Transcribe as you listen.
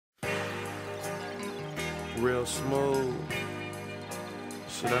real smooth.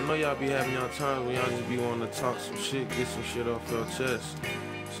 Shit, I know y'all be having y'all times when y'all just be wanting to talk some shit, get some shit off your chest.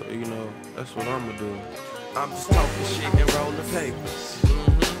 So, you know, that's what I'ma do. I'm just talking shit and rolling papers.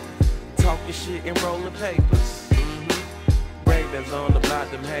 Talking shit and rolling papers. Ravens on the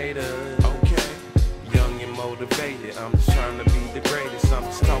block, them haters. Okay. Young and motivated, I'm just trying to be the greatest. I'm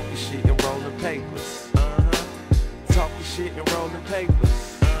just talking shit and rolling papers. Talking shit and rolling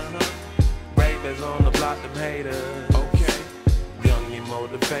papers. Ravens on the block, them haters. Okay. Young and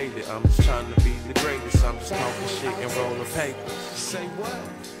motivated, I'm just trying to be the greatest. I'm just talking shit and rolling papers. Say what?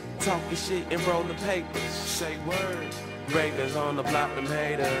 Talking shit and rolling papers. Say word. Ravens on the block, them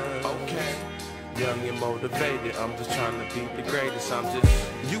haters. Okay. Young and motivated, I'm just trying to be the greatest. I'm just,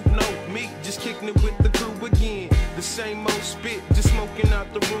 you know me, just kicking it with the crew again. The same old spit, just smoking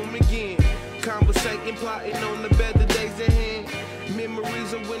out the room again. Conversating, plotting on the better days at hand.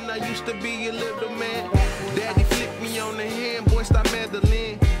 Memories of when I used to be a little man. Daddy flipped me on the hand, boy, stop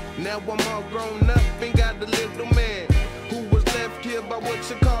meddling. Now I'm all grown up and got the little man who was left here by what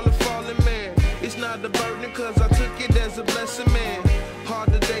you call a fallen man. It's not a burden cause I took it as a blessing, man.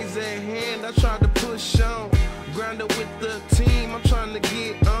 Harder days at hand, I tried to push on. Grounded with the team, I'm trying to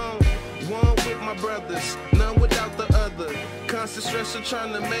get on. One with my brothers, none without the other. Constant stress of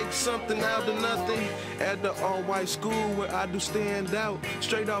trying to make something out of nothing. At the all-white school where I do stand out.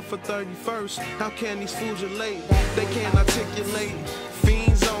 Straight off of 31st, how can these fools relate? They can't articulate.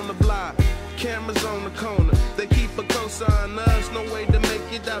 Fiends on the block, cameras on the corner. They keep a close eye on us, no way to make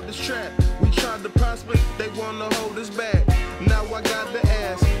it out this trap. We tried to prosper, they wanna hold us back. Now I got to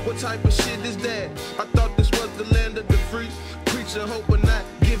ask, what type of shit is that? I thought this was the land of the free. Preaching hope but not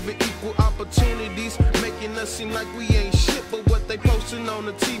giving equal opportunities. Making us seem like we ain't shit, but what they posting on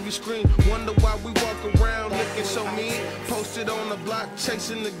the TV screen. Wonder why we walk around looking so mean. Posted on the block,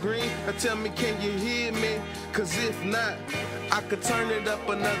 chasing the green. Now tell me, can you hear me? Cause if not, I could turn it up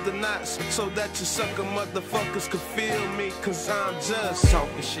another notch so that you sucker motherfuckers could feel me. Cause I'm just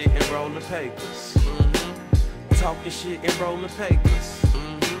talking shit and rolling papers. Talking shit and rolling papers.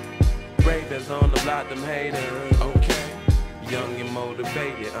 Ravens on the block, them haters. Okay. Young and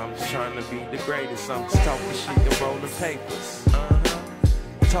motivated, I'm just trying to be the greatest. I'm just talking shit and rolling papers.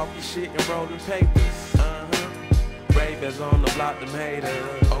 Talking shit and rolling papers. Ravens on the block, them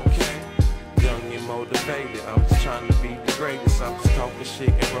haters. Okay. Young and motivated, I'm just trying to be the greatest. I'm just talking shit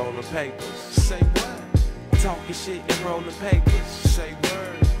and rolling papers. Say what? Talking shit and rolling papers. Say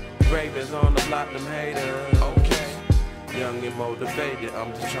word. Ravens on the block, them haters. Okay. Young and motivated,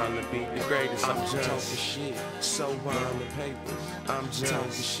 I'm just trying to be the greatest. I'm just talking shit, so on the papers. I'm just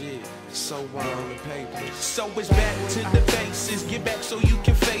talking shit, so on the papers. So it's back to the basics. Get back so you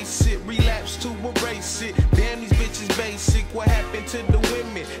can face it. Relapse to erase it. Damn, these bitches basic. What happened to the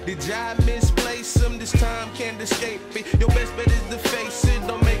women? Did y'all misplace them? This time can't escape it. Your best bet is to face it.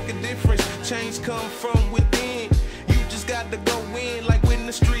 Don't make a difference. Change come from within. You just got to go in like when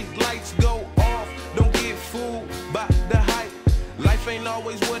the street lights go off. Don't get fooled by the hype. Life ain't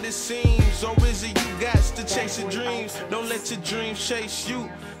always what it seems. Or is it you got to chase your dreams? Don't let your dreams chase you.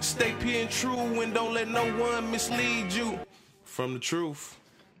 Stay pure and true and don't let no one mislead you from the truth.